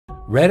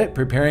Reddit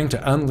preparing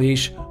to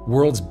unleash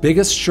world's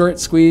biggest short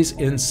squeeze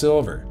in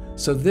silver.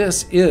 So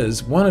this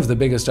is one of the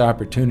biggest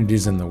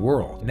opportunities in the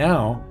world.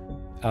 Now,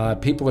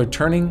 people are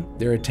turning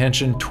their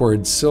attention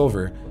towards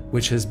silver,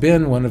 which has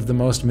been one of the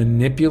most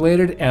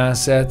manipulated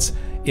assets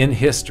in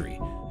history.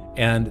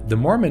 And the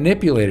more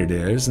manipulated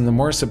it is, and the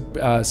more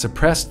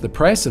suppressed the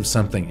price of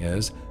something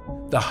is,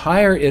 the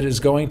higher it is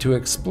going to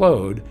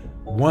explode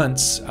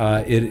once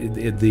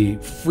the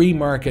free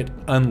market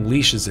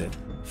unleashes it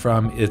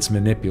from its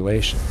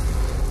manipulation.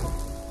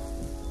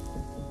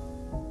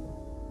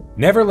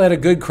 Never let a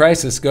good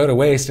crisis go to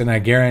waste, and I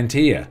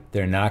guarantee you,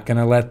 they're not going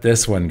to let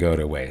this one go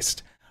to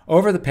waste.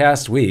 Over the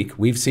past week,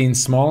 we've seen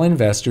small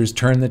investors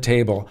turn the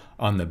table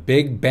on the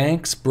big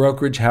banks,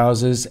 brokerage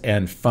houses,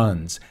 and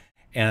funds.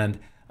 And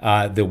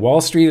the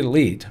Wall Street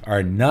elite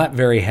are not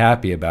very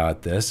happy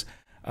about this.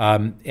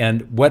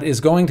 And what is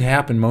going to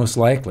happen most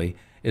likely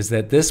is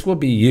that this will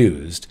be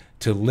used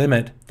to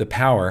limit the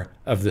power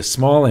of the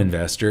small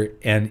investor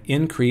and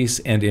increase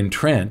and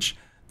entrench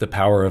the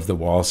power of the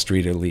Wall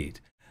Street elite.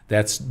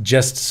 That's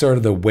just sort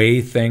of the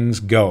way things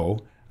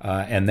go,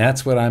 and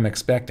that's what I'm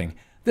expecting.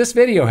 This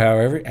video,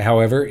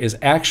 however, is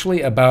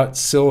actually about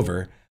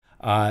silver,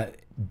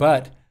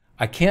 but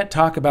I can't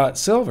talk about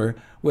silver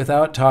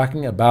without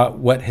talking about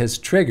what has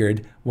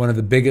triggered one of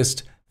the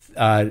biggest,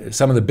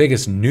 some of the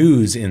biggest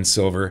news in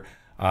silver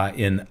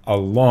in a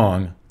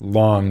long,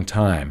 long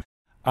time.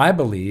 I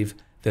believe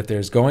that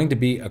there's going to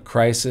be a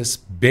crisis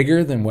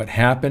bigger than what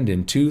happened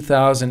in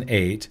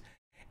 2008,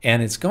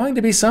 and it's going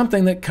to be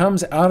something that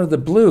comes out of the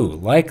blue,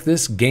 like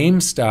this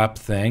GameStop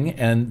thing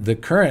and the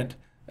current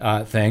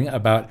thing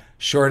about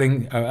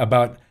shorting,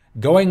 about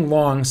going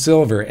long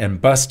silver and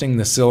busting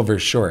the silver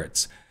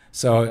shorts.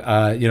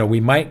 So, you know,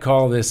 we might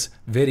call this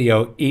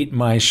video "Eat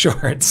My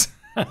Shorts."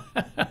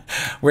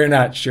 We're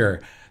not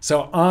sure.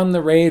 So on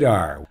the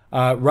radar,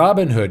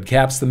 Robinhood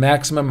caps the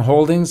maximum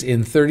holdings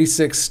in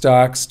 36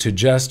 stocks to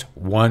just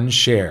 1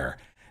 share.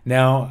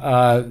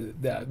 Now,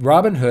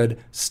 Robinhood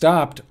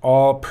stopped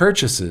all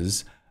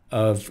purchases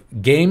of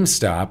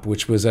GameStop,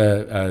 which was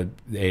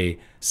a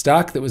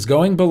stock that was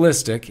going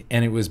ballistic,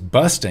 and it was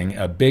busting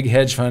a big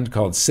hedge fund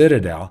called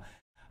Citadel.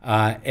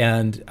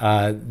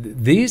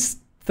 These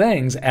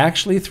things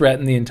actually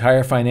threaten the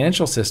entire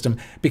financial system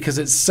because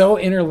it's so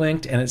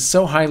interlinked and it's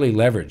so highly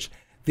leveraged.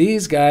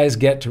 These guys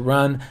get to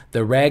run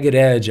the ragged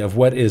edge of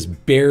what is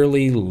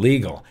barely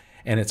legal,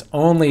 and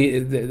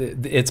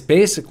it's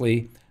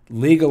basically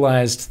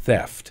legalized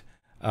theft.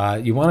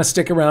 You want to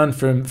stick around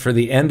for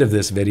the end of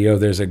this video.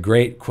 There's a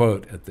great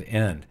quote at the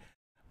end.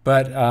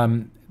 But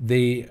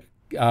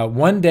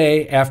one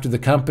day after the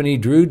company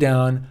drew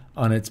down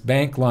on its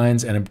bank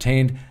lines and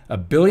obtained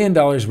 $1 billion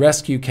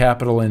rescue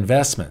capital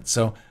investment.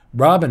 So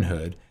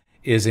Robinhood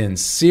is in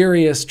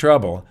serious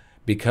trouble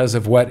because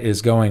of what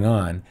is going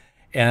on.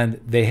 And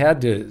they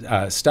had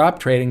to stop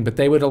trading, but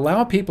they would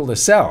allow people to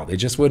sell. They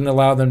just wouldn't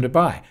allow them to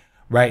buy.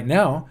 Right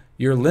now,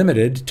 you're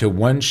limited to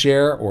 1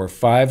 share or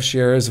 5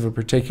 shares of a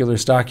particular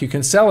stock. You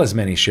can sell as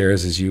many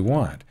shares as you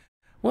want.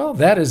 Well,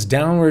 that is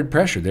downward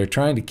pressure. They're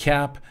trying to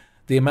cap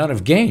the amount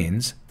of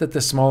gains that the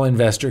small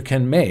investor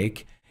can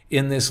make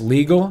in this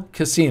legal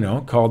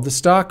casino called the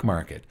stock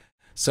market.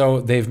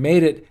 So they've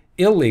made it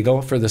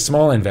illegal for the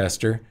small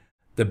investor.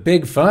 The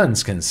big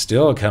funds can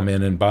still come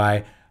in and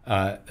buy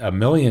 1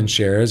 million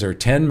shares or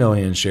 10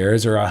 million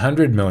shares or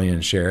 100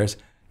 million shares.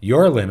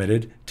 You're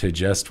limited to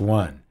just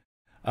 1.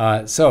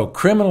 So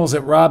criminals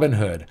at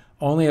Robinhood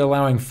only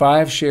allowing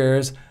 5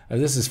 shares of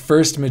this is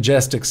First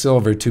Majestic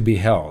Silver to be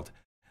held.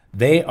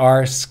 They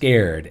are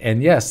scared.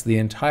 And yes, the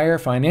entire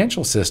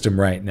financial system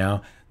right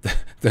now,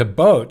 the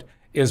boat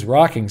is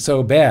rocking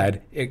so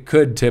bad it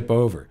could tip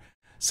over.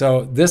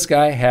 So this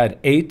guy had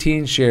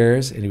 18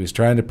 shares and he was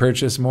trying to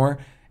purchase more,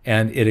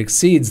 and it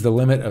exceeds the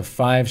limit of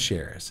 5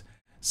 shares.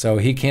 So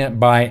he can't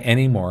buy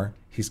any more.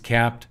 He's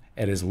capped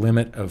at his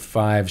limit of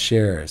 5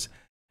 shares.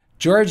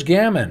 George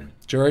Gammon.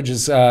 George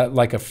is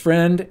like a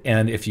friend,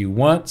 and if you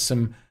want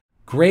some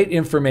great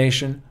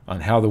information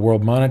on how the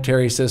world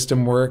monetary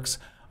system works,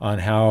 on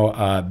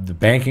how the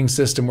banking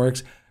system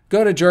works,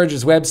 go to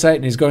George's website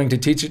and he's going to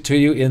teach it to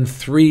you in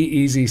 3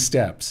 easy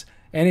steps.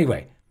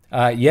 Anyway,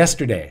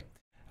 yesterday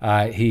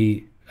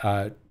he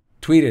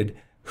tweeted,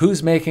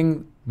 "Who's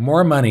making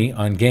more money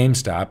on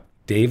GameStop,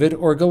 David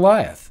or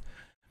Goliath?"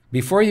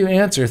 Before you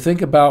answer,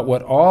 think about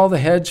what all the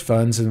hedge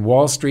funds and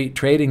Wall Street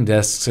trading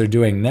desks are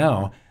doing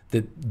now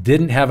that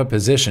didn't have a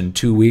position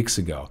 2 weeks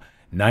ago.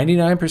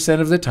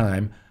 99% of the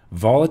time,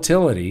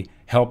 volatility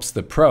helps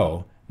the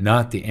pro,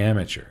 not the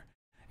amateur.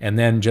 And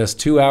then just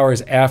 2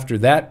 hours after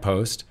that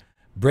post,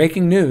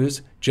 breaking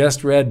news,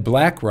 just read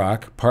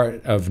BlackRock,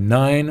 part of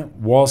 9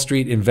 Wall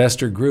Street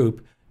investor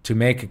group, to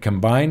make a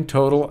combined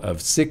total of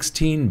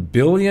 $16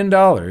 billion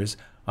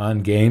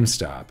on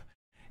GameStop.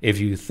 If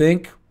you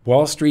think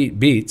Wall Street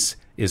beats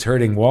is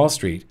hurting Wall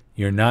Street,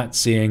 you're not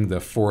seeing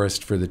the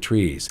forest for the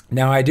trees.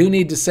 Now, I do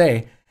need to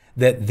say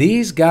that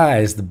these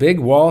guys, the big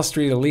Wall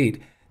Street elite,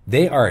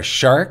 they are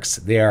sharks,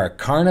 they are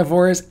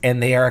carnivores,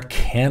 and they are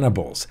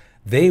cannibals.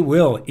 They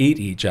will eat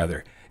each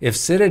other. if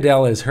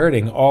Citadel is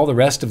hurting, all the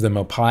rest of them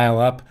will pile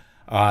up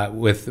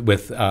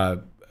with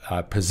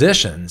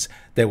positions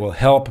that will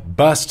help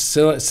bust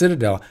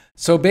Citadel.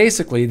 So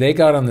basically, they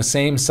got on the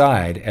same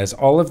side as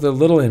all of the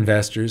little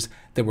investors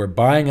that were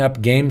buying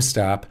up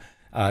GameStop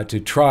to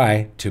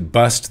try to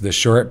bust the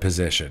short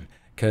position,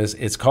 because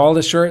it's called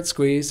a short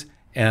squeeze.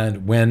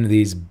 And when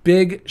these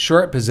big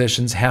short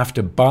positions have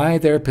to buy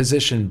their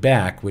position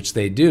back, which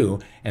they do,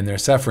 and they're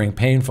suffering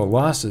painful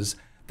losses,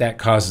 that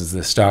causes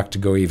the stock to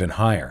go even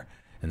higher.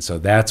 And so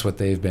that's what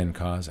they've been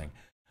causing.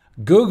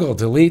 Google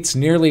deletes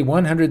nearly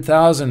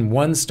 100,000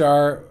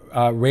 one-star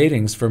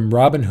ratings from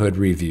Robinhood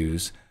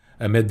reviews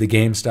amid the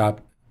GameStop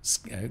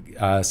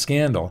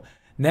scandal.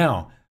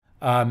 Now,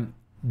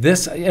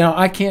 this,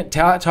 I can't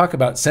talk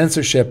about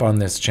censorship on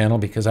this channel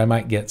because I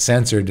might get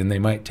censored and they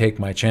might take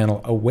my channel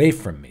away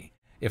from me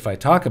if I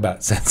talk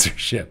about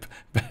censorship.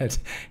 But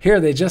here,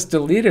 they just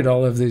deleted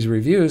all of these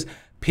reviews.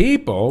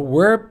 People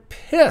were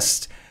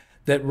pissed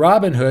that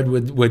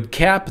Robinhood would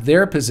cap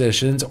their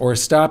positions or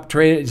stop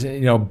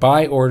trade,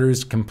 buy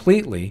orders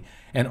completely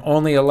and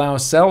only allow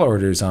sell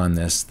orders on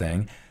this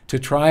thing to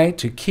try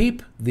to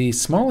keep the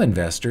small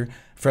investor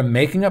from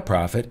making a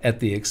profit at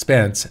the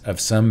expense of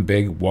some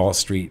big Wall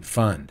Street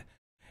fund.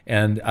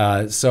 And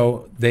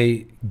so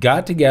they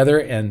got together,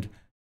 and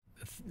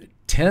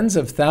tens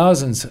of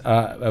thousands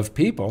of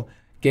people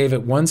gave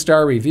it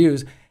one-star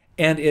reviews,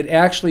 and it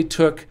actually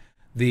took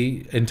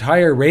the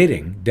entire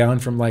rating down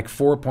from like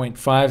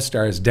 4.5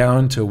 stars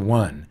down to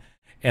 1.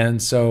 And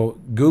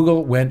so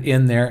Google went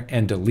in there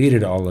and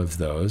deleted all of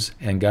those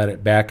and got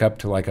it back up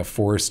to like a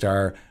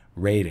 4-star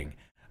rating.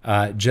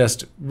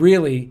 Just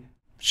really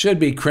should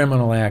be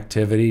criminal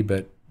activity,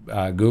 but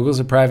Google's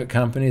a private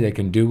company. They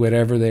can do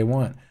whatever they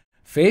want.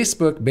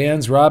 Facebook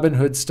bans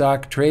Robinhood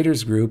stock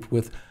traders group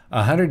with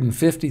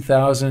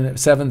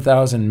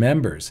 7,000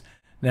 members.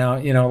 Now,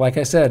 like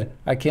I said,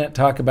 I can't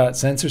talk about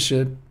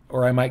censorship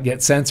or I might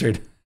get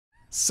censored.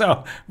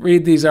 So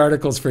read these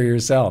articles for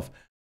yourself.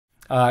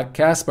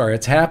 Caspar,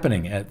 it's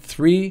happening at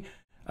 3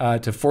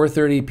 to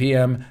 4:30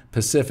 p.m.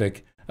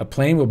 Pacific. A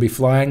plane will be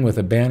flying with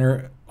a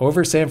banner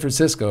over San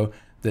Francisco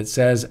that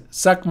says,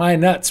 "Suck my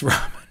nuts,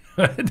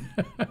 Robinhood."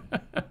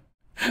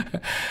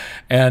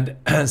 And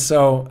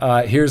so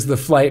here's the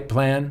flight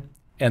plan.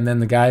 And then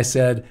the guy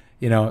said,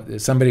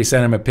 somebody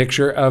sent him a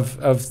picture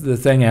of the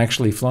thing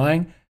actually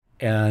flying.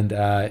 And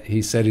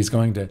he said he's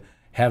going to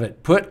have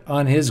it put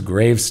on his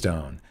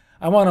gravestone.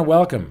 I want to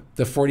welcome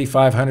the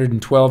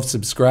 4,512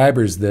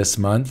 subscribers this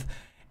month.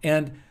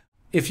 And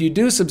if you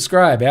do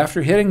subscribe,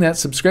 after hitting that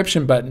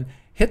subscription button,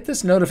 hit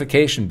this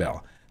notification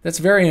bell. That's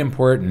very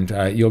important.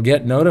 You'll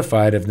get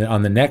notified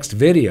on the next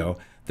video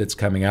that's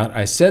coming out.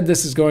 I said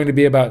this is going to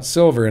be about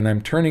silver, and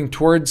I'm turning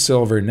towards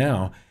silver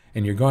now.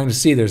 And you're going to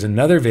see there's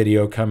another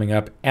video coming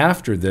up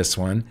after this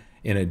one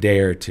in a day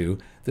or two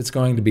that's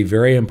going to be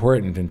very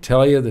important and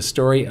tell you the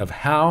story of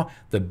how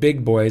the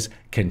big boys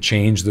can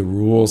change the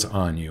rules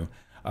on you.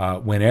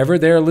 Whenever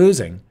they're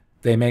losing,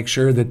 they make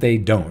sure that they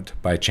don't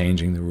by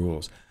changing the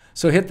rules.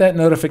 So hit that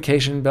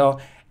notification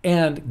bell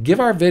and give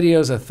our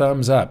videos a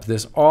thumbs up.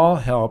 This all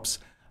helps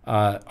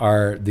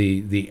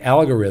the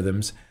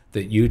algorithms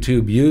that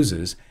YouTube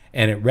uses,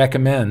 and it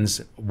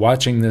recommends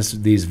watching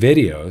these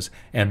videos,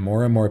 and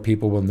more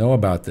people will know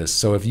about this.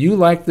 So if you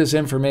like this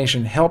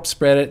information, help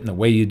spread it, and the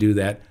way you do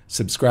that,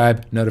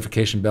 subscribe,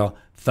 notification bell,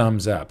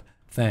 thumbs up.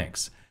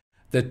 Thanks.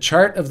 The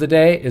chart of the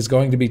day is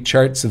going to be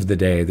charts of the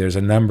day. There's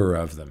a number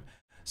of them.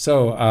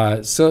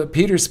 So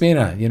Peter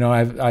Spina,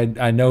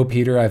 I know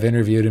Peter. I've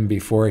interviewed him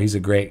before. He's a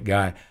great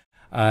guy.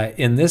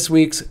 In this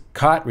week's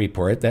COT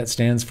report, that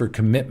stands for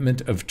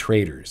Commitment of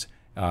Traders,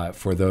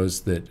 for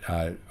those that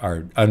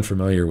are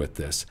unfamiliar with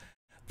this.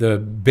 The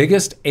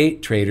biggest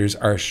 8 traders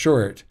are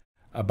short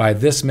by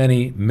this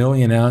many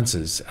million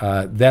ounces.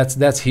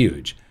 That's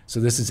huge. So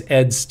this is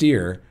Ed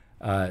Steer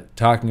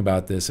talking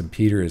about this, and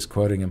Peter is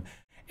quoting him.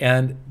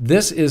 And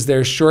this is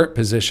their short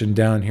position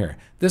down here.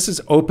 This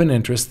is open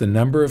interest, the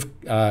number of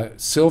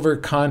silver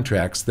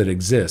contracts that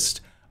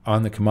exist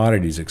on the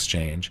commodities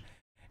exchange.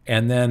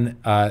 And then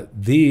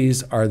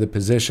these are the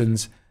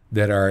positions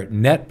that are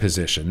net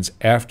positions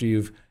after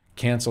you've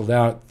canceled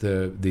out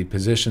the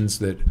positions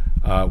that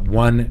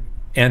one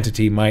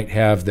entity might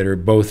have that are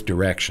both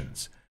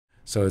directions.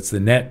 So it's the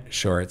net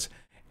shorts.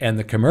 And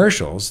the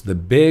commercials, the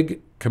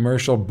big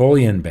commercial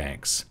bullion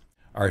banks,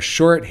 are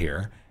short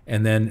here.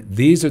 And then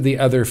these are the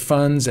other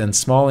funds and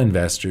small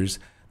investors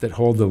that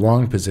hold the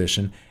long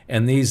position.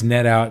 And these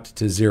net out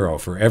to zero.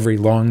 For every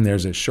long,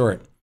 there's a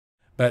short.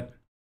 But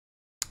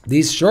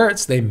these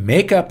shorts, they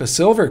make up a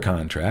silver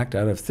contract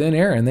out of thin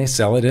air and they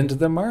sell it into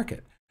the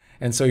market.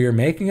 And so you're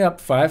making up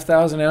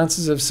 5,000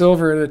 ounces of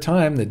silver at a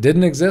time that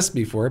didn't exist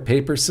before,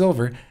 paper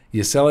silver.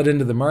 You sell it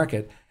into the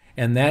market,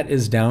 and that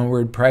is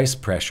downward price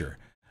pressure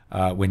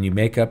when you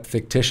make up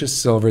fictitious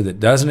silver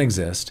that doesn't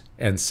exist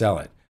and sell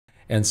it.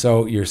 And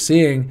so you're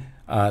seeing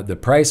the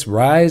price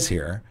rise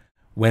here.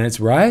 When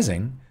it's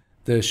rising,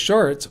 the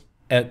shorts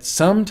at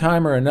some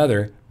time or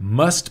another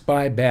must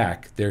buy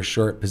back their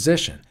short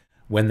position.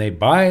 When they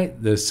buy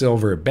the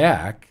silver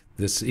back,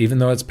 This, even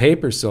though it's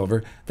paper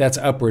silver, that's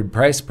upward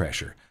price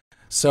pressure.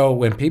 So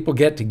when people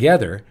get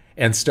together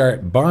and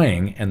start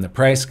buying and the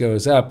price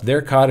goes up,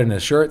 they're caught in a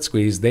short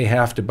squeeze. They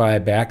have to buy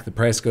back. The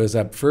price goes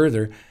up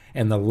further.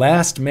 And the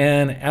last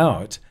man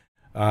out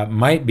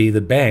might be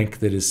the bank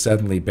that is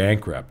suddenly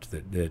bankrupt,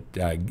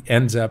 that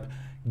ends up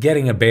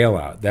getting a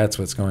bailout. That's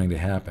what's going to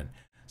happen.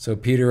 So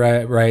Peter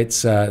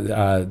writes,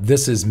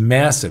 this is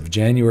massive.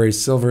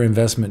 January's silver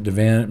investment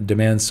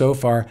demand so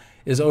far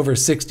is over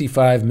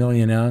 65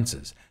 million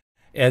ounces.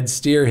 Ed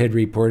Steer had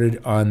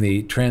reported on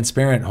the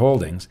transparent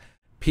holdings.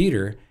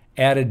 Peter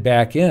added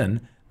back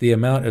in the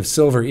amount of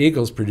silver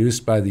eagles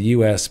produced by the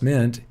U.S.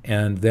 Mint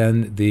and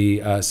then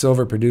the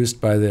silver produced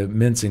by the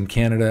mints in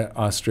Canada,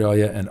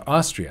 Australia, and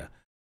Austria.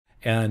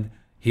 And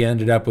he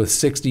ended up with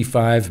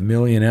 65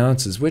 million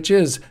ounces, which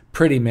is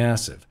pretty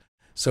massive.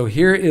 So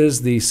here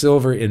is the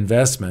silver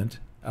investment.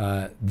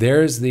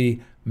 There's the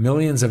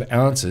millions of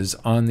ounces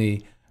on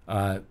the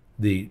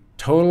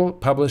total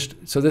published.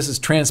 So this is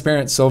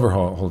transparent silver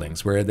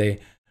holdings, where they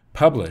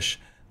publish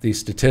the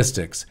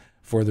statistics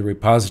for the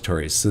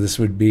repositories. So this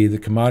would be the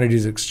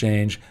Commodities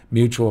Exchange,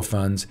 mutual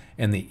funds,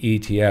 and the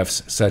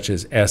ETFs such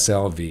as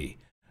SLV.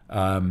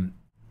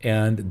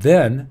 And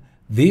then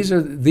these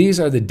are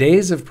the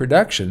days of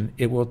production.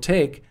 It will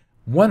take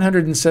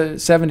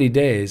 170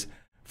 days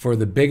for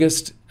the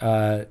biggest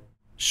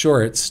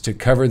shorts to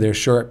cover their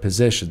short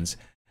positions.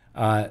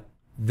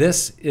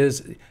 This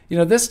is,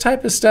 this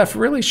type of stuff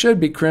really should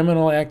be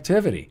criminal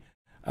activity.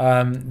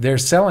 They're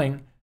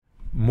selling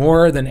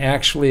more than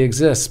actually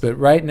exists, but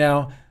right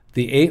now,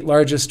 the 8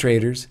 largest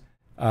traders,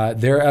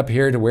 they're up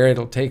here to where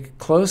it'll take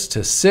close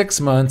to 6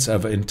 months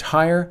of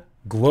entire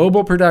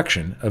global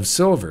production of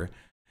silver.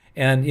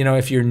 And,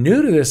 if you're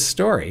new to this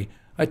story,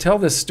 I tell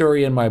this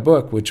story in my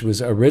book, which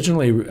was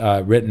originally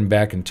written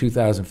back in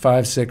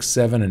 2005, 6,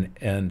 7,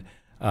 and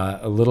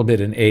a little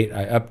bit in 8.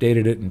 I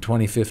updated it in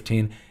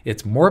 2015.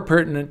 It's more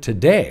pertinent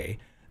today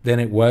than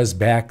it was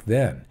back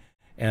then.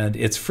 And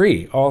it's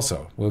free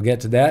also. We'll get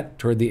to that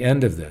toward the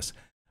end of this.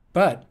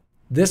 But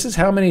this is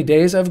how many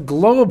days of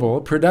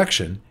global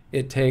production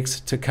it takes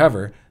to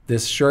cover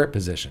this short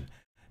position.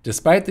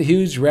 Despite the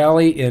huge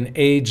rally in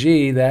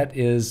AG, that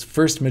is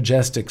First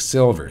Majestic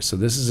Silver. So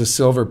this is a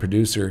silver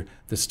producer,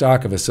 the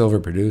stock of a silver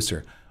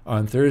producer.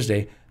 On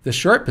Thursday, the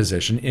short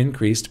position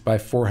increased by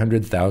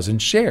 400,000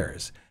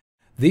 shares.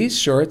 These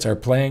shorts are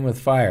playing with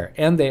fire,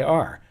 and they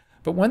are.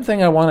 But one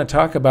thing I want to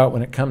talk about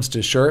when it comes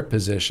to short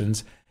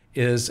positions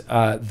is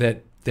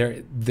that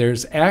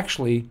there's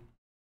actually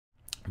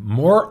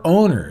more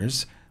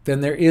owners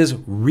than there is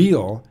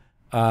real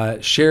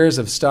shares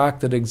of stock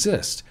that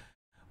exist.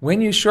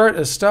 When you short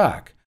a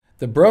stock,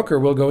 the broker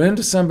will go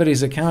into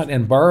somebody's account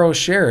and borrow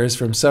shares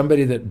from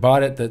somebody that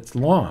bought it that's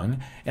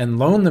long and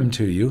loan them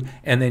to you,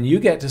 and then you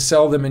get to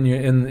sell them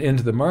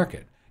into the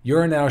market.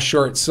 You're now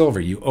short silver.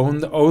 You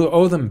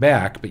owe them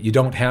back, but you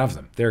don't have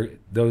them.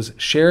 Those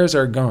shares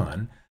are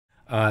gone.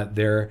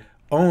 They're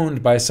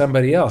owned by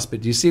somebody else.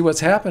 But do you see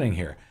what's happening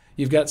here?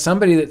 You've got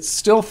somebody that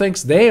still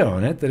thinks they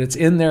own it, that it's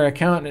in their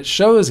account, and it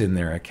shows in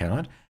their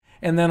account.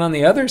 And then on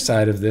the other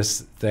side of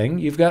this thing,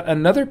 you've got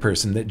another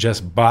person that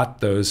just bought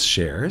those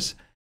shares.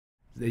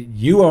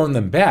 You own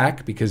them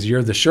back because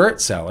you're the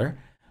short seller,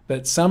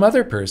 but some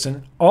other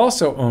person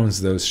also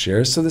owns those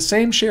shares. So the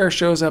same share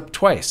shows up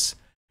twice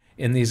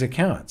in these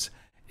accounts.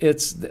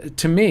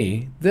 To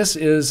me, this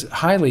is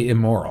highly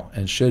immoral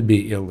and should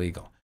be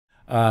illegal.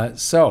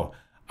 So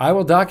I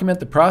will document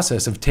the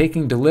process of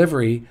taking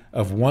delivery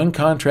of one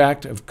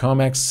contract of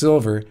COMEX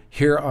silver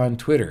here on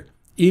Twitter,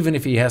 even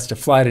if he has to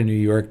fly to New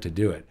York to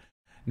do it.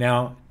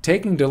 Now,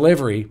 taking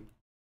delivery,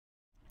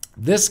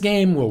 this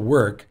game will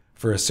work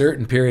for a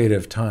certain period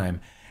of time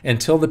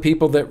until the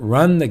people that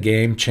run the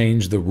game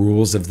change the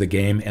rules of the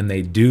game, and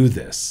they do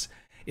this.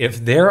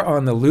 If they're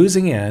on the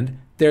losing end,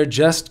 they're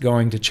just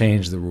going to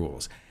change the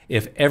rules.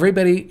 If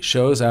everybody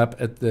shows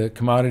up at the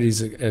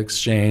Commodities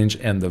Exchange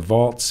and the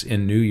vaults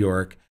in New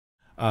York,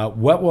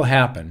 what will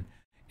happen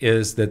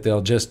is that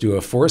they'll just do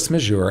a force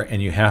majeure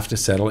and you have to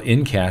settle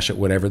in cash at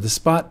whatever the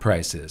spot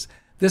price is.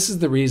 This is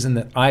the reason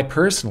that I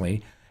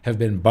personally have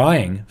been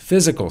buying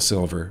physical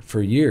silver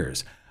for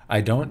years.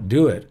 I don't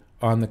do it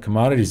on the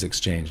Commodities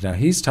Exchange. Now,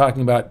 he's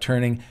talking about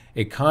turning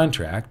a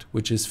contract,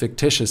 which is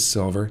fictitious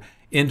silver,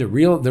 into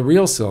the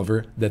real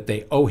silver that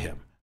they owe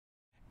him.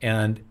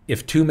 And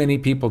if too many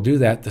people do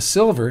that, the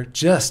silver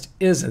just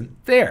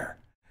isn't there.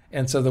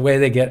 And so the way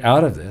they get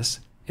out of this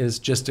is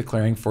just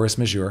declaring force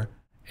majeure,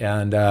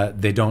 and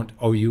they don't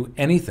owe you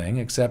anything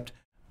except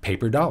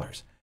paper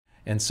dollars.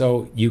 And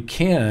so you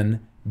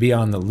can be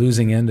on the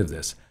losing end of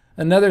this.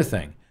 Another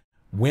thing,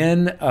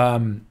 when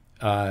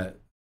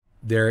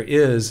there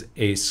is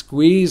a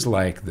squeeze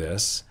like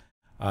this,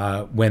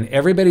 when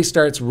everybody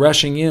starts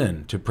rushing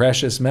in to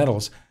precious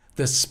metals,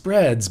 the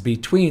spreads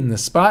between the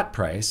spot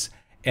price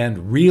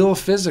and real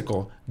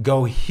physical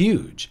go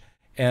huge.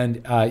 And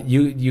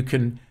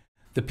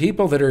the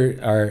people that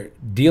are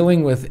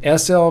dealing with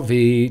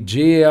SLV,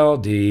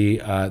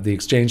 GLD, the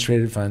exchange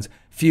traded funds,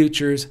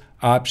 futures,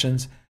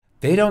 options,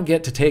 they don't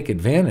get to take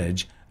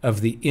advantage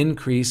of the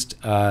increased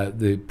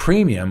the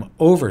premium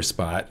over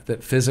spot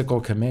that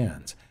physical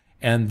commands.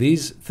 And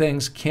these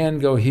things can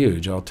go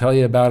huge. I'll tell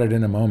you about it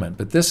in a moment.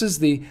 But this is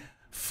the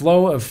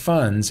flow of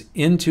funds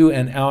into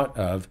and out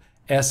of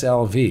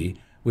SLV,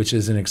 which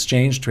is an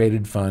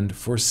exchange-traded fund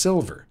for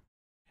silver.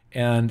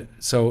 And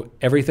so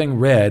everything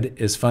red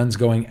is funds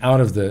going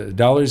out of the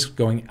dollars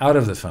going out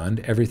of the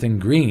fund. Everything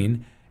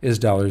green is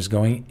dollars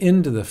going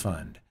into the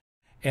fund.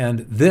 And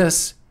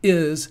this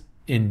is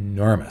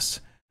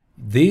enormous.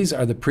 These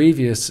are the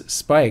previous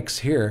spikes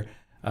here.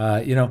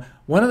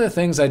 One of the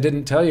things I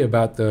didn't tell you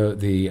about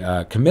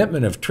the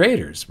commitment of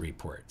traders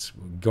reports,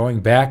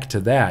 going back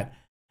to that,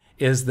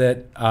 is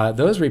that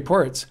those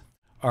reports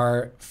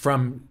are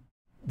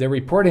they're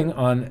reporting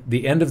on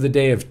the end of the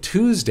day of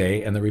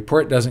Tuesday, and the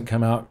report doesn't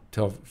come out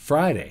till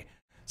Friday.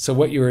 So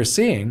what you are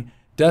seeing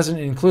doesn't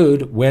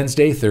include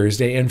Wednesday,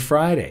 Thursday, and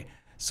Friday.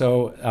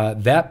 So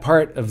that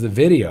part of the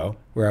video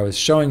where I was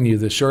showing you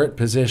the short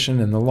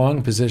position and the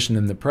long position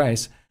in the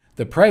price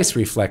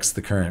reflects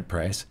the current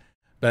price,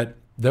 but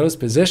those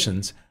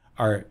positions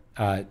are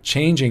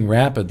changing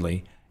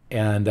rapidly,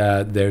 and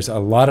there's a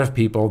lot of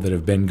people that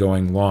have been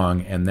going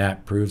long, and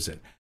that proves it.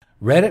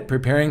 Reddit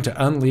preparing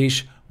to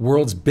unleash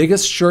world's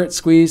biggest short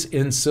squeeze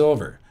in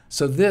silver.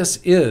 So this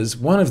is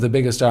one of the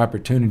biggest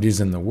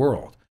opportunities in the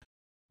world.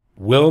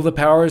 Will the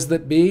powers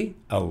that be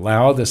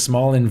allow the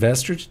small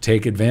investor to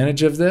take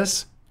advantage of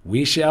this?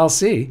 We shall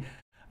see.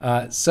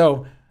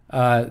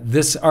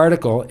 This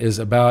article is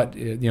about,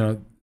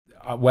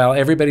 while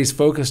everybody's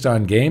focused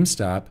on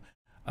GameStop,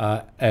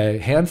 a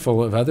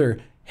handful of other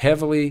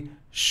heavily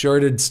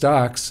shorted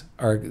stocks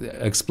are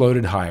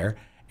exploded higher.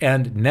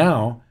 And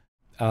now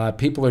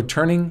people are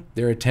turning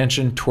their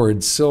attention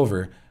towards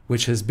silver,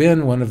 which has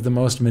been one of the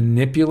most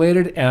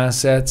manipulated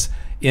assets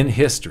in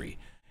history.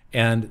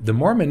 And the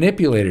more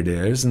manipulated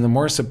it is, and the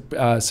more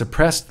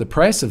suppressed the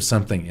price of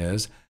something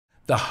is,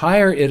 the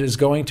higher it is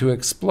going to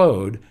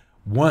explode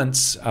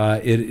once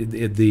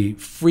the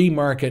free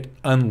market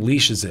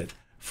unleashes it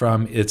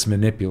from its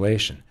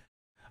manipulation.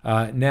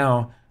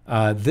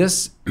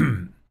 This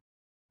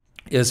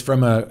is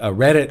from a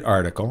Reddit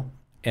article,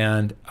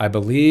 and I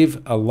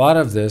believe a lot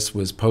of this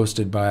was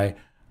posted by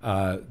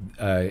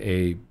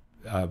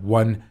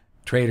one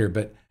trader.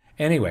 But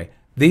anyway,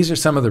 these are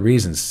some of the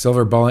reasons.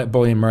 Silver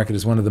bullion market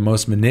is one of the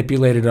most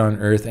manipulated on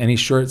earth. Any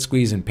short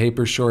squeeze in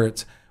paper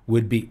shorts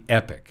would be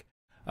epic.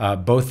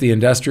 Both the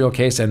industrial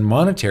case and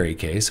monetary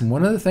case. And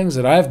one of the things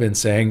that I've been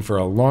saying for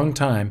a long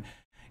time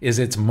is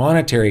it's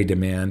monetary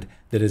demand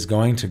that is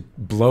going to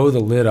blow the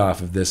lid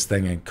off of this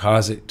thing and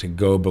cause it to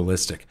go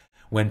ballistic.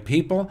 When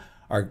people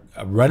are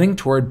running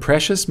toward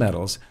precious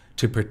metals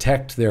to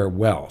protect their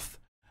wealth,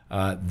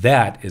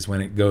 that is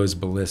when it goes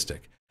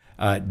ballistic.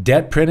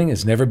 Debt printing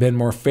has never been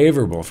more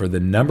favorable for the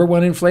number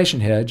one inflation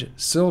hedge,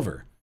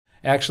 silver.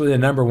 Actually, the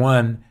number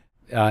one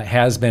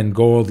has been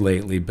gold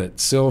lately, but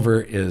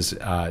silver is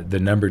the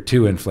number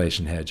two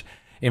inflation hedge.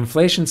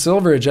 Inflation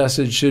silver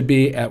adjusted should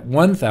be at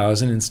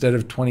 $1,000 instead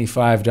of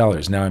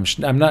 $25. Now,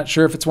 I'm not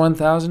sure if it's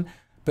 $1,000,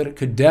 but it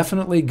could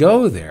definitely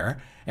go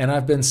there. And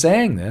I've been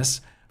saying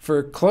this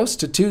for close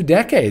to 2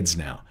 decades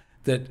now,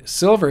 that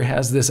silver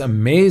has this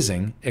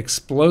amazing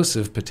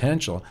explosive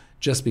potential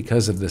just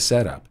because of the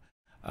setup.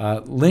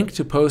 Link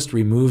to post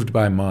removed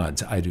by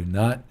mods. I do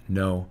not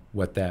know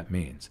what that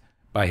means.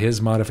 By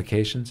his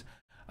modifications,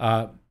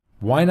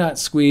 why not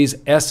squeeze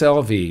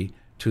SLV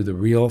to the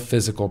real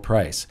physical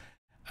price?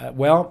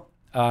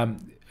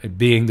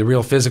 Being the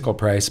real physical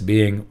price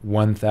being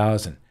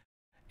 1,000.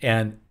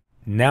 And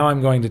now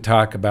I'm going to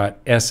talk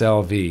about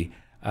SLV.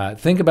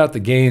 Think about the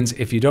gains.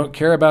 If you don't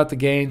care about the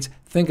gains,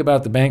 think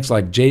about the banks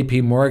like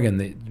JP Morgan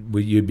that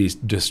you'd be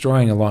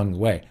destroying along the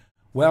way.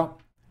 Well,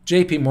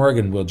 JP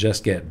Morgan will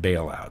just get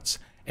bailouts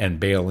and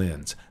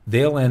bail-ins.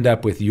 They'll end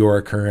up with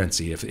your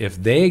currency.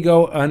 If they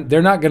go,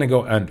 they're not going to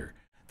go under.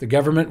 The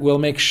government will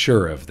make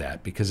sure of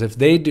that, because if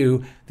they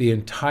do, the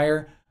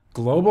entire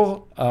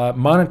global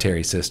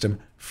monetary system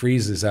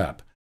freezes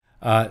up.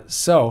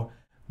 So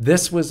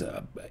this was,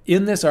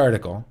 in this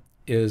article,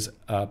 is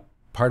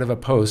part of a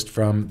post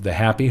from the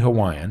Happy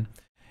Hawaiian,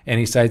 and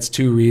he cites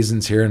 2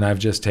 reasons here, and I've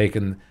just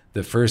taken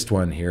the first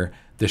one here,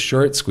 the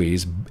short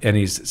squeeze, and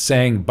he's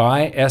saying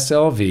buy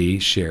SLV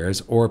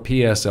shares or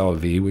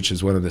PSLV, which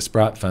is one of the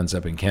Sprott funds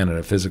up in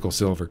Canada, physical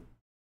silver,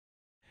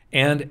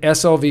 and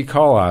SLV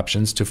call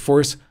options to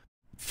force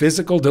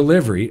physical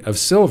delivery of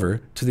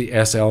silver to the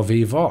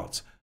SLV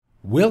vaults.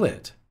 Will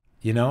it?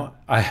 You know,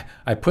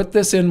 I put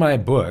this in my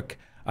book.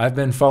 I've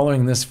been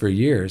following this for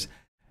years,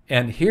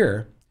 and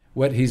here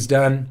what he's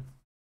done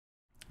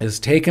is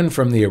taken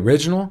from the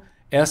original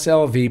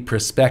SLV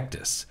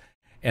prospectus.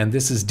 And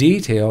this is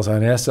details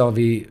on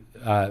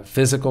SLV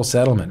physical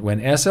settlement. When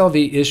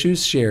SLV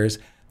issues shares,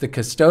 the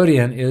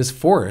custodian is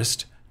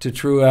forced to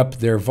true up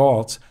their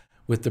vaults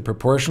with the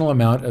proportional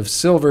amount of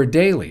silver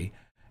daily.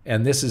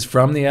 And this is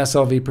from the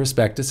SLV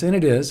prospectus, and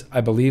it is.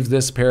 I believe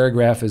this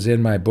paragraph is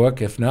in my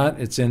book. If not,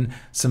 it's in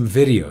some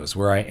videos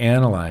where I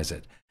analyze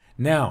it.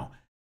 Now,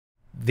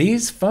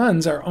 these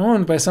funds are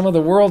owned by some of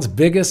the world's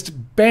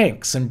biggest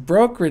banks and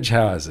brokerage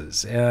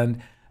houses,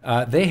 and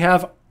they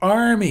have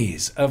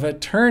armies of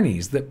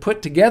attorneys that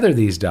put together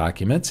these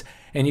documents.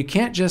 And you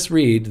can't just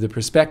read the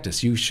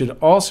prospectus. You should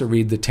also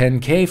read the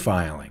 10K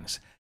filings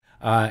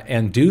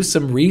and do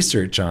some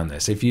research on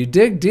this. If you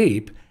dig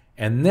deep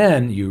and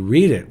then you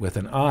read it with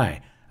an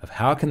eye of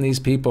how can these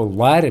people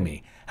lie to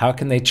me? How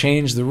can they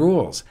change the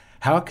rules?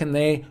 How can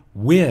they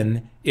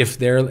win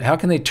how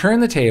can they turn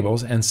the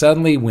tables and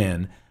suddenly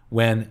win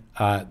when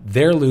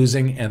they're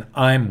losing and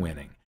I'm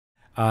winning?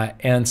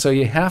 And so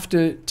you have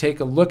to take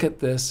a look at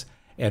this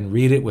and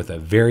read it with a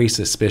very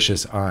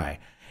suspicious eye.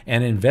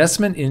 And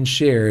investment in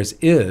shares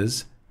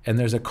is, and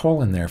there's a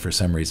colon there for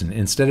some reason,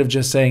 instead of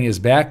just saying is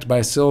backed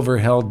by silver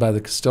held by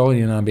the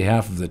custodian on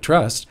behalf of the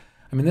trust.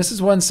 I mean, this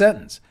is one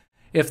sentence.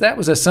 If that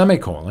was a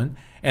semicolon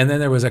and then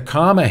there was a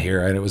comma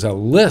here and it was a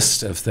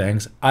list of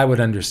things, I would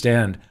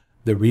understand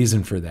the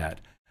reason for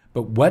that.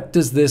 But what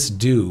does this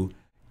do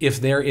if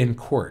they're in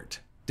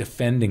court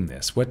defending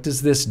this? What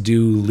does this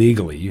do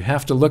legally? You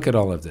have to look at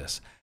all of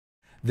this.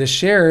 The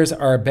shares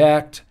are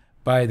backed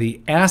by the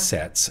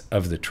assets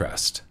of the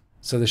trust.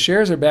 So the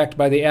shares are backed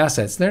by the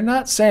assets. They're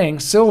not saying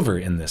silver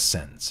in this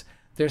sentence.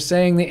 They're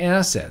saying the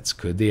assets.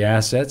 Could the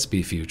assets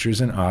be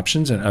futures and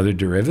options and other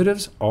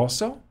derivatives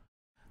also?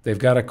 They've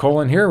got a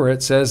colon here where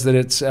it says that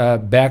it's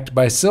backed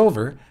by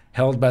silver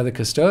held by the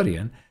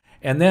custodian.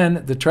 And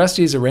then the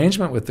trustee's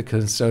arrangement with the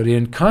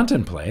custodian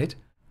contemplate.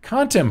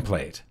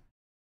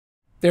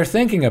 They're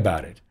thinking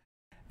about it.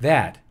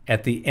 That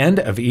at the end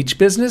of each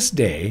business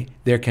day,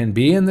 there can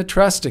be in the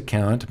trust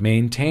account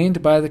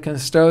maintained by the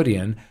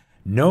custodian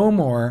no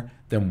more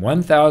than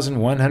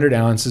 1,100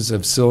 ounces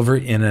of silver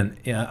in an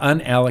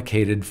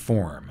unallocated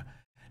form.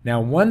 Now,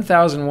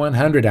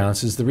 1,100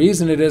 ounces, the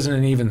reason it isn't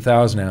an even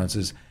 1,000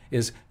 ounces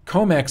is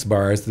COMEX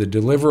bars, the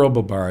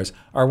deliverable bars,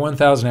 are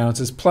 1,000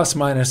 ounces plus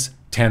minus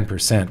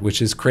 10%,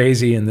 which is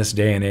crazy in this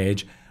day and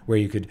age where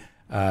you could,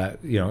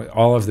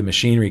 all of the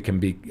machinery can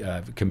be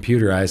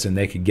computerized and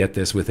they could get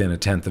this within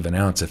 1/10 of an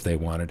ounce if they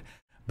wanted,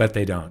 but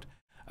they don't.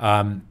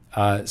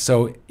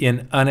 So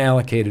in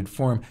unallocated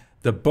form,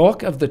 the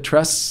bulk of the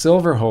trust's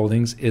silver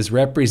holdings is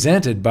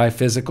represented by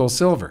physical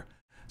silver.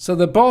 So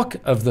the bulk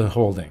of the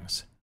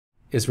holdings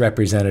is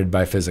represented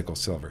by physical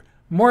silver.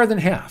 More than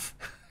half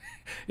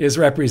is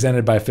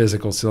represented by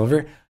physical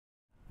silver.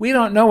 We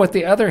don't know what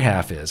the other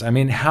half is. I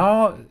mean,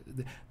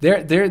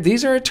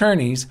 these are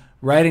attorneys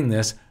writing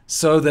this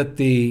so that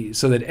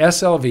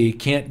SLV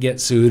can't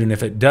get sued, and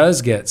if it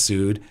does get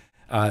sued,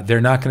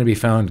 they're not going to be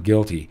found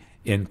guilty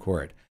in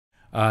court.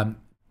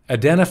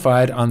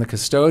 Identified on the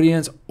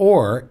custodians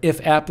or,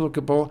 if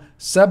applicable,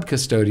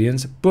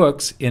 sub-custodians'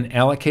 books in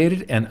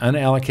allocated and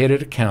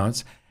unallocated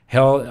accounts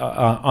held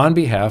on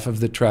behalf of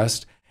the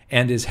trust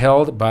and is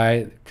held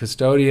by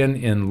custodian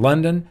in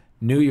London,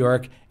 New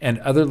York, and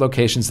other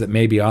locations that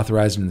may be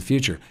authorized in the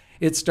future.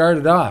 It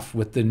started off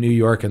with the New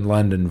York and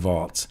London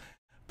vaults.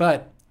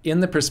 But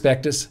in the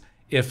prospectus,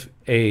 if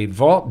a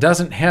vault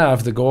doesn't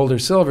have the gold or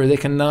silver, they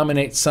can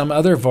nominate some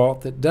other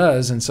vault that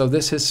does. And so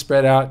this has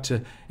spread out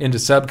into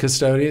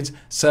sub-custodians,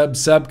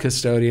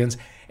 sub-sub-custodians,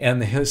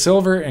 and the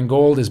silver and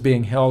gold is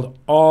being held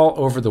all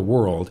over the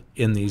world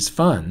in these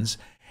funds.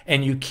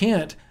 And you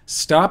can't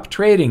stop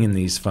trading in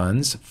these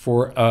funds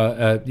for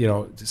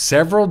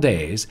several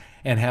days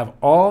and have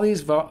all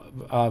these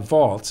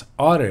vaults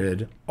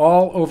audited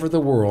all over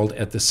the world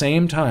at the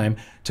same time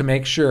to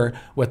make sure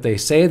what they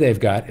say they've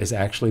got is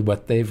actually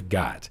what they've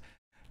got.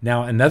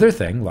 Now, another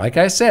thing, like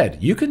I said,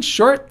 you can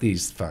short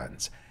these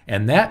funds,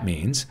 and that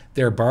means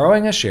they're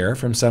borrowing a share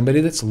from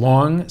somebody that's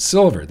long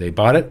silver. They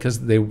bought it because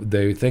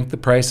they think the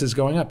price is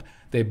going up.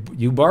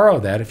 You borrow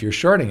that if you're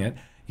shorting it,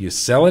 you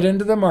sell it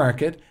into the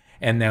market,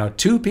 and now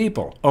two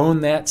people own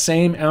that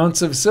same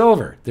ounce of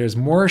silver. There's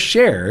more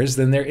shares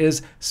than there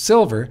is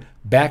silver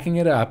backing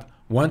it up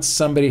once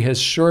somebody has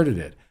shorted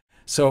it.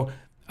 So,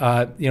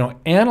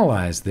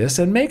 analyze this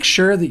and make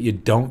sure that you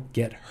don't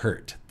get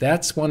hurt.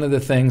 That's one of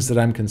the things that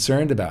I'm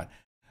concerned about.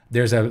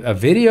 There's a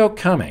video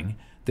coming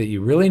that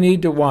you really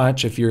need to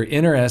watch if you're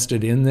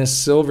interested in this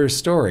silver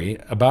story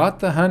about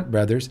the Hunt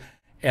brothers,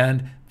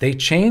 and they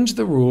change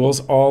the rules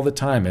all the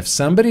time. If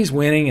somebody's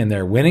winning and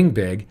they're winning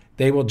big,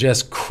 they will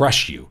just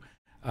crush you,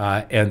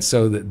 and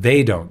so that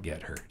they don't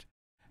get hurt.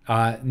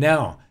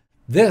 Now,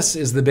 this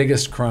is the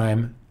biggest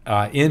crime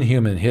in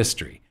human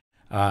history.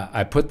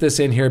 I put this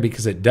in here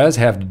because it does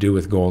have to do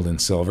with gold and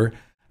silver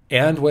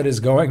and what is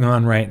going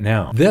on right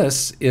now.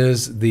 This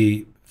is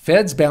the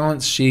Fed's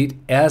balance sheet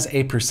as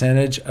a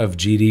percentage of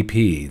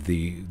GDP,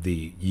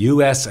 the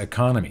U.S.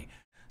 economy.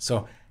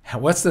 So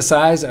what's the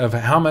size of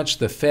how much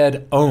the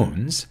Fed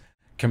owns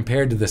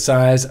compared to the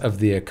size of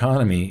the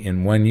economy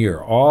in 1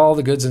 year? All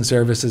the goods and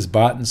services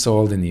bought and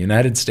sold in the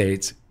United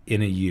States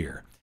in a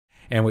year.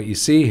 And what you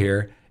see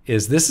here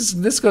is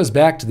this goes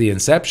back to the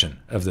inception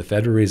of the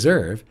Federal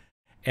Reserve.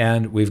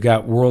 And we've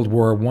got World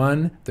War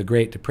I, the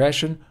Great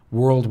Depression,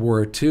 World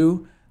War II,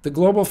 the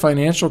global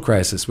financial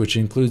crisis, which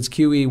includes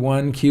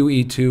QE1,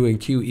 QE2, and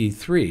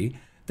QE3.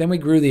 Then we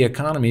grew the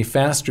economy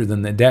faster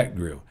than the debt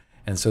grew.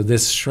 And so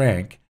this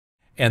shrank.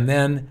 And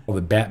then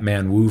the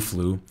Batman Wu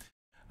flu.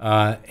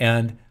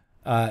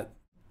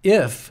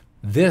 If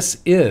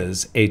this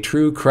is a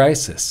true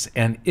crisis,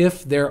 and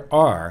if there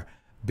are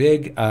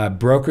big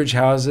brokerage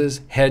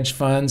houses, hedge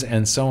funds,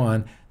 and so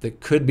on that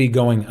could be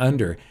going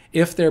under,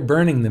 if they're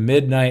burning the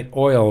midnight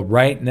oil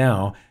right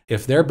now,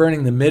 if they're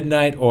burning the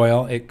midnight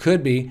oil, it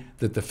could be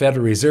that the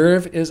Federal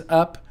Reserve is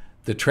up,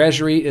 the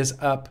Treasury is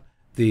up,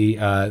 the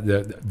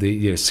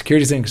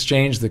Securities and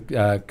Exchange,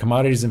 the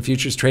Commodities and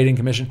Futures Trading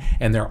Commission,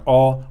 and they're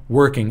all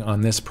working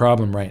on this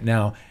problem right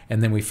now.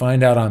 And then we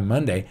find out on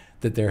Monday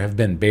that there have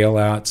been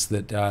bailouts,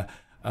 that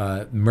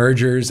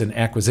mergers and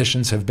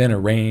acquisitions have been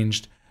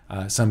arranged.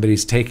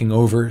 Somebody's taking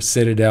over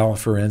Citadel,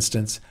 for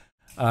instance.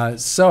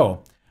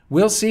 So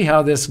we'll see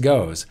how this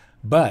goes.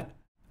 But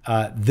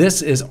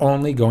this is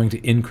only going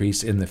to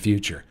increase in the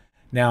future.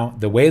 Now,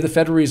 the way the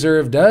Federal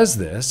Reserve does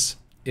this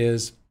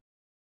is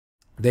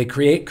they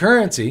create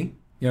currency.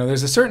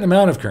 There's a certain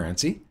amount of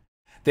currency.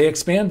 They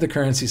expand the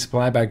currency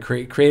supply by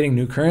creating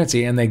new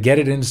currency, and they get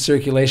it into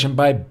circulation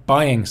by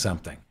buying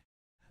something.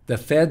 The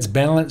Fed's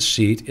balance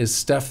sheet is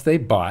stuff they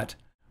bought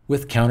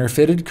with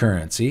counterfeited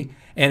currency,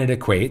 and it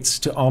equates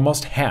to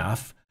almost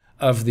half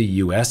of the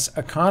U.S.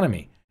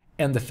 economy.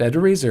 And the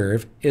Federal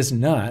Reserve is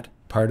not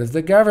part of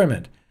the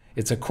government.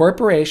 It's a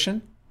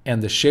corporation,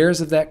 and the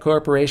shares of that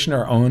corporation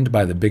are owned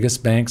by the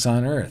biggest banks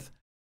on earth.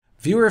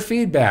 Viewer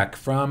feedback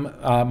from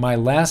my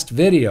last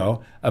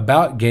video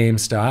about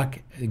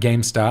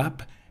GameStop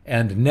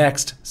and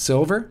Next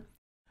Silver.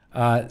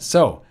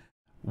 So,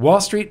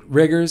 Wall Street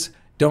riggers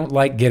don't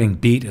like getting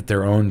beat at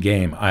their own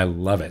game. I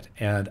love it,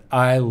 and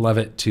I love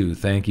it too.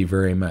 Thank you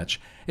very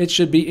much. It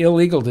should be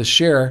illegal to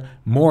share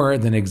more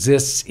than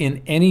exists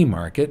in any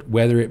market,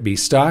 whether it be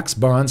stocks,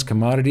 bonds,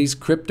 commodities,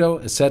 crypto,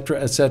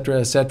 etc., etc.,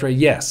 etc.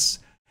 Yes,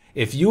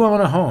 if you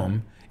own a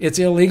home, it's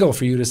illegal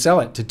for you to sell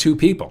it to two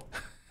people.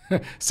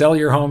 Sell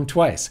your home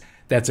twice.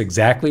 That's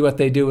exactly what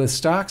they do with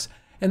stocks.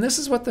 And this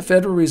is what the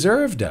Federal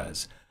Reserve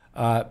does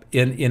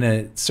in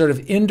a sort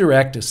of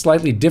indirect,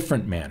 slightly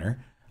different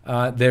manner.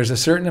 There's a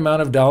certain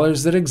amount of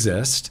dollars that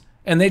exist,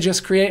 and they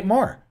just create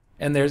more.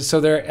 And they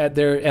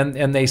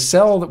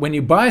sell. When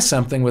you buy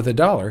something with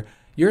 $1,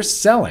 you're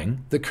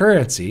selling the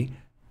currency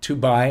to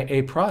buy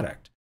a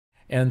product.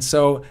 And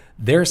so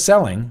they're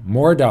selling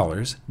more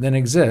dollars than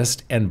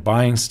exist and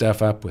buying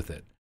stuff up with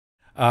it.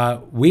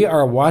 We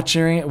are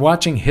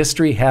watching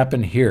history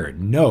happen here.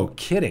 No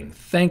kidding.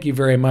 Thank you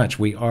very much.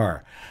 We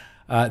are.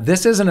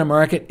 This isn't a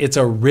market. It's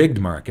a rigged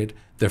market.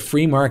 The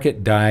free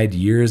market died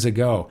years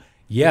ago.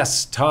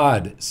 Yes,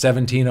 Todd,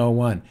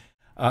 1701.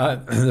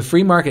 The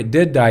free market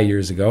did die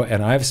years ago,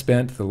 and I've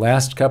spent the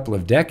last couple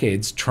of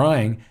decades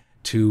trying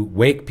to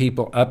wake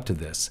people up to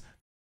this.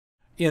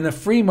 In a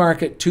free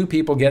market, two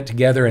people get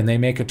together and they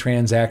make a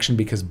transaction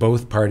because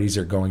both parties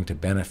are going to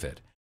benefit.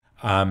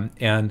 Half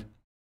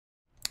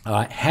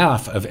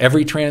of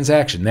every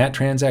transaction,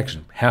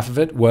 half of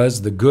it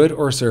was the good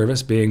or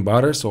service being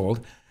bought or sold.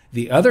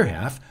 The other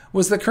half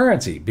was the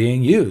currency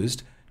being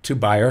used to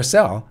buy or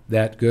sell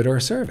that good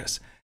or service.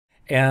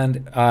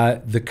 And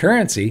the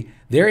currency,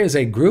 there is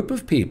a group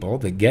of people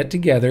that get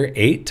together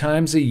 8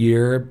 times a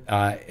year,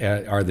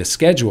 are the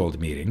scheduled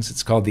meetings.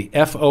 It's called the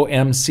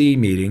FOMC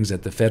meetings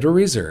at the Federal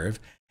Reserve.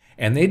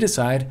 And they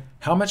decide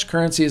how much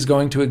currency is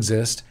going to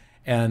exist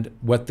and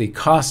what the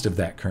cost of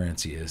that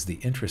currency is, the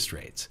interest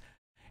rates.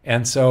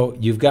 And so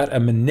you've got a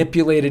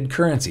manipulated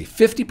currency.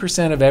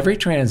 50% of every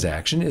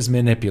transaction is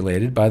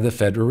manipulated by the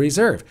Federal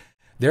Reserve.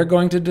 They're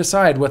going to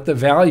decide what the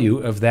value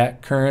of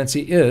that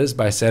currency is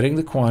by setting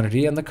the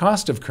quantity and the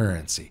cost of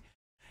currency.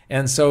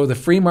 And so the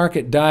free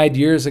market died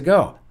years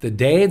ago. The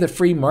day the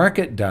free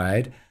market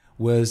died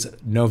was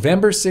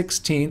November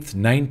 16th,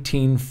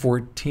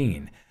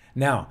 1914.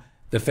 Now,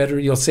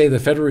 you'll say the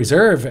Federal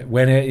Reserve,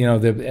 when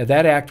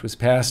that act was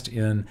passed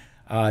in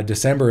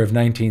December of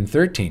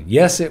 1913.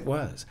 Yes, it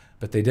was.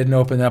 But they didn't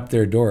open up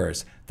their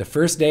doors. The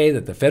first day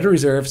that the Federal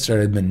Reserve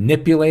started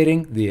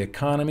manipulating the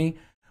economy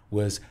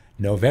was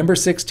November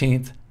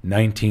 16th,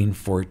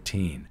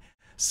 1914.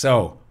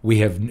 So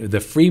the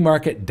free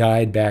market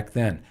died back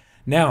then.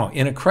 Now,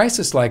 in a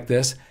crisis like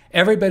this,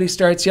 everybody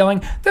starts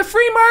yelling, the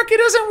free market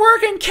isn't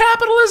working,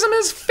 capitalism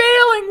is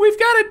failing, we've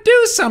got to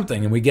do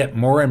something. And we get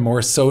more and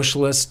more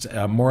socialist,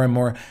 more and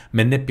more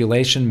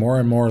manipulation, more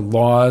and more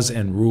laws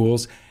and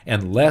rules,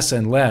 and less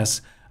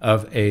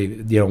of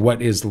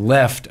what is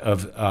left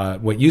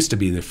of what used to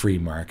be the free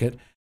market.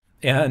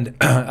 And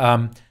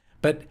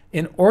but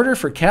in order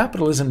for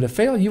capitalism to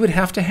fail, you would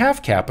have to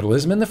have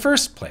capitalism in the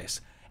first place.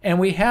 And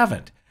we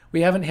haven't.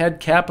 We haven't had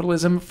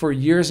capitalism for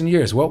years and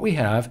years. What we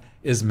have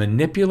is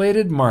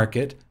manipulated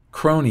market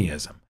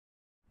cronyism.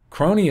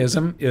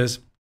 Cronyism is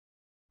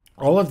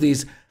all of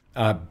these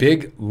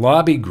big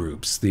lobby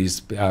groups,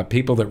 these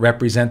people that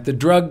represent the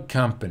drug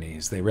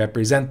companies, they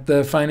represent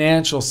the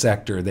financial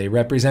sector, they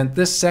represent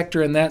this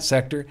sector and that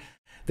sector.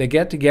 They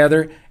get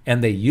together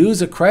and they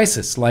use a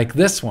crisis like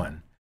this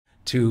one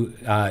to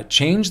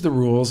change the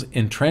rules,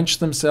 entrench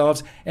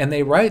themselves, and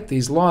they write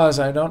these laws.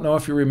 I don't know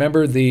if you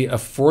remember the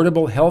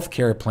Affordable Health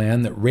Care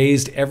Plan that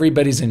raised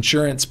everybody's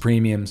insurance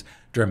premiums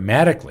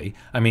dramatically.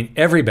 I mean,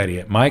 everybody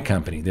at my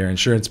company, their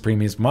insurance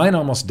premiums, mine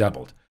almost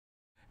doubled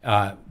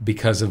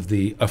because of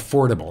the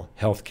Affordable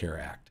Health Care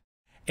Act.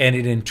 And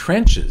it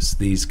entrenches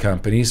these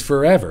companies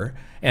forever,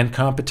 and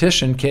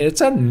competition,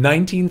 it's a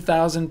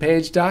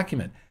 19,000-page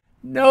document.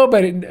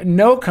 Nobody,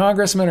 no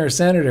congressman or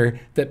senator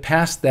that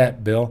passed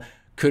that bill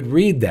could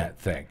read that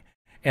thing.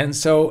 And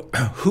so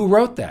who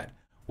wrote that?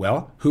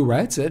 Well, who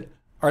writes it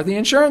are the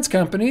insurance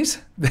companies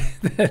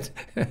that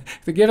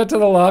give it to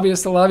the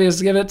lobbyists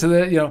give it to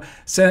the,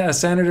 a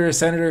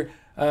senator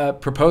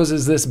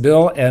proposes this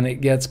bill and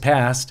it gets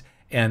passed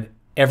and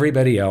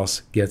everybody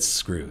else gets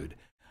screwed.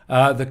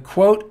 The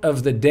quote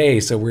of the day.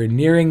 So we're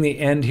nearing the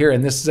end here,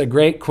 and this is a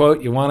great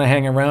quote. You want to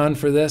hang around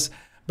for this.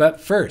 But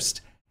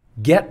first,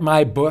 get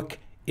my book.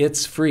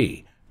 It's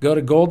free. Go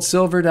to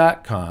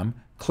goldsilver.com,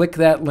 click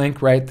that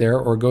link right there,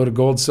 or go to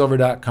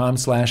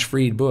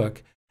goldsilver.com/freedbook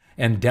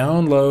and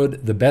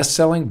download the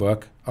best-selling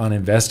book on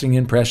investing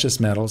in precious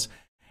metals.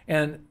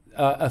 And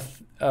a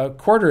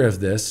quarter of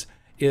this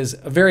is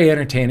a very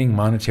entertaining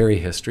monetary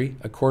history.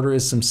 A quarter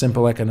is some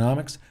simple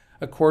economics.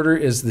 A quarter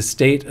is the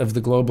state of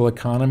the global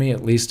economy,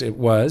 at least it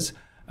was.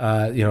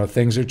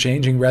 Things are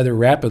changing rather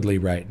rapidly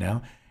right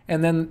now.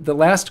 And then the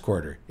last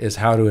quarter is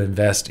how to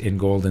invest in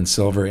gold and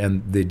silver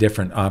and the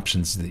different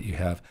options that you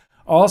have.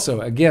 Also,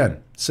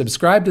 again,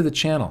 subscribe to the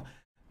channel.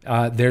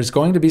 There's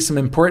going to be some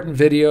important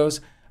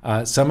videos.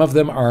 Some of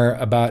them are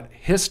about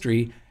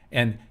history,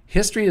 and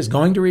history is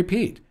going to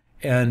repeat.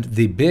 And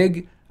the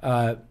big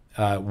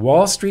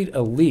Wall Street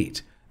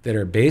elite that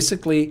are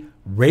basically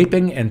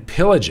raping and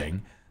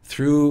pillaging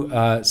through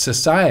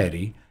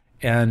society,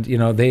 and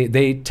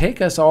they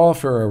take us all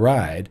for a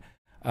ride.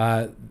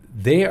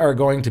 They are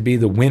going to be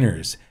the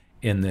winners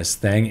in this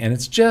thing, and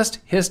it's just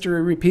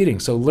history repeating.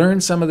 So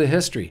learn some of the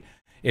history.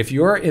 If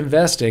you're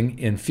investing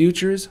in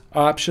futures,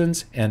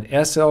 options, and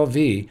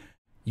SLV,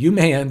 you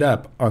may end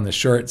up on the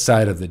short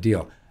side of the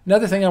deal.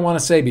 Another thing I want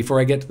to say before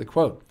I get to the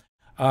quote.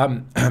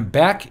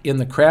 Back in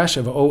the crash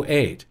of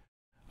 '08,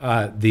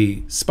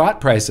 the spot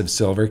price of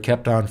silver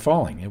kept on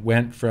falling. It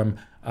went from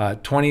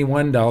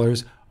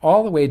 $21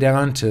 all the way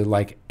down to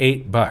like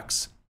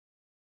 $8.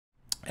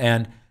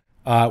 And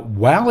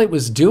while it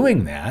was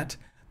doing that,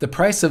 the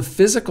price of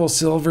physical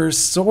silver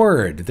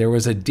soared. There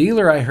was a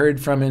dealer I heard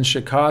from in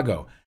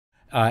Chicago,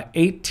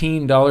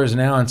 $18 an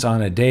ounce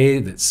on a day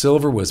that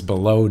silver was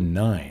below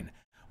 $9.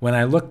 When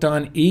I looked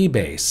on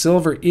eBay,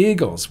 silver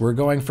eagles were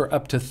going for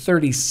up to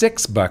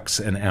 $36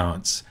 an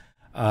ounce,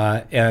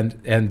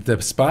 and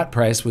the spot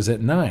price was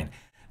at $9.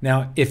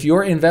 Now, if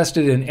you're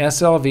invested in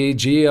SLV,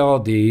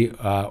 GLD,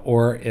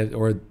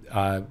 or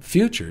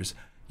futures,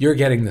 you're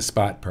getting the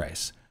spot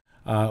price.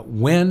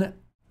 When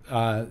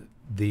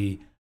the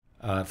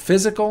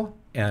physical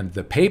and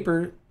the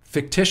paper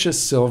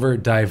fictitious silver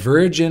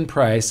diverge in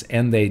price,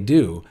 and they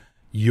do,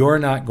 you're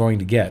not going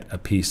to get a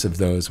piece of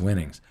those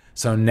winnings.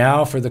 So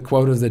now for the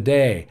quote of the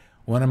day,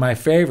 one of my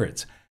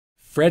favorites.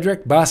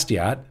 Frederick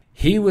Bastiat,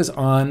 he was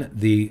on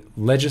the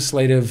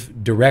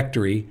legislative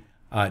directory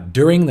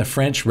during the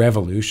French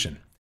Revolution,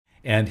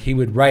 and he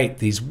would write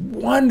these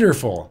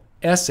wonderful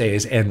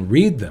essays and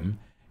read them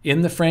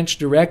in the French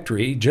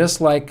directory,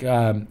 just like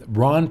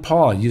Ron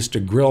Paul used to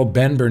grill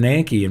Ben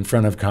Bernanke in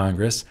front of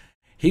Congress.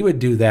 He would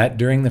do that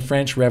during the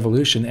French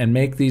Revolution and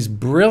make these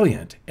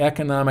brilliant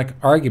economic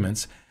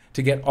arguments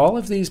to get all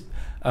of these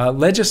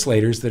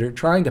legislators that are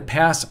trying to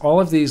pass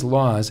all of these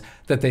laws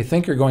that they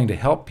think are going to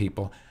help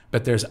people,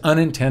 but there's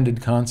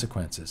unintended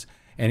consequences.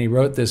 And he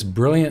wrote this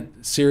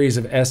brilliant series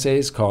of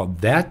essays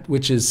called That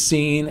Which Is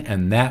Seen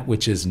and That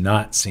Which Is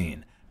Not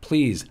Seen.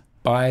 Please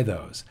buy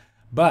those.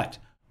 But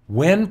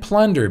when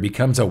plunder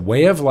becomes a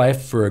way of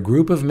life for a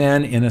group of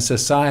men in a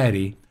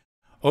society,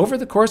 over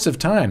the course of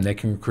time, they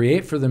can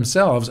create for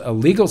themselves a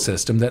legal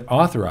system that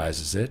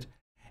authorizes it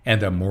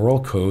and a moral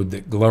code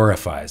that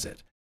glorifies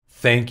it.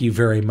 Thank you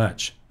very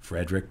much,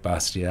 Frederick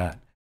Bastiat.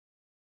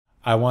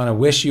 I want to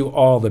wish you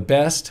all the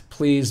best.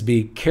 Please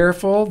be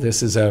careful.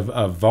 This is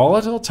a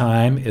volatile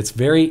time. It's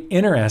very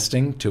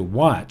interesting to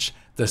watch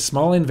the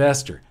small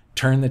investor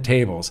turn the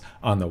tables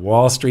on the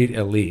Wall Street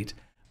elite,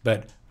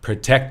 but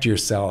protect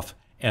yourself.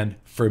 And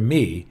for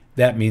me,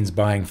 that means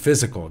buying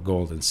physical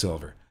gold and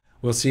silver.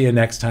 We'll see you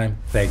next time.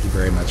 Thank you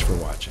very much for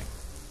watching.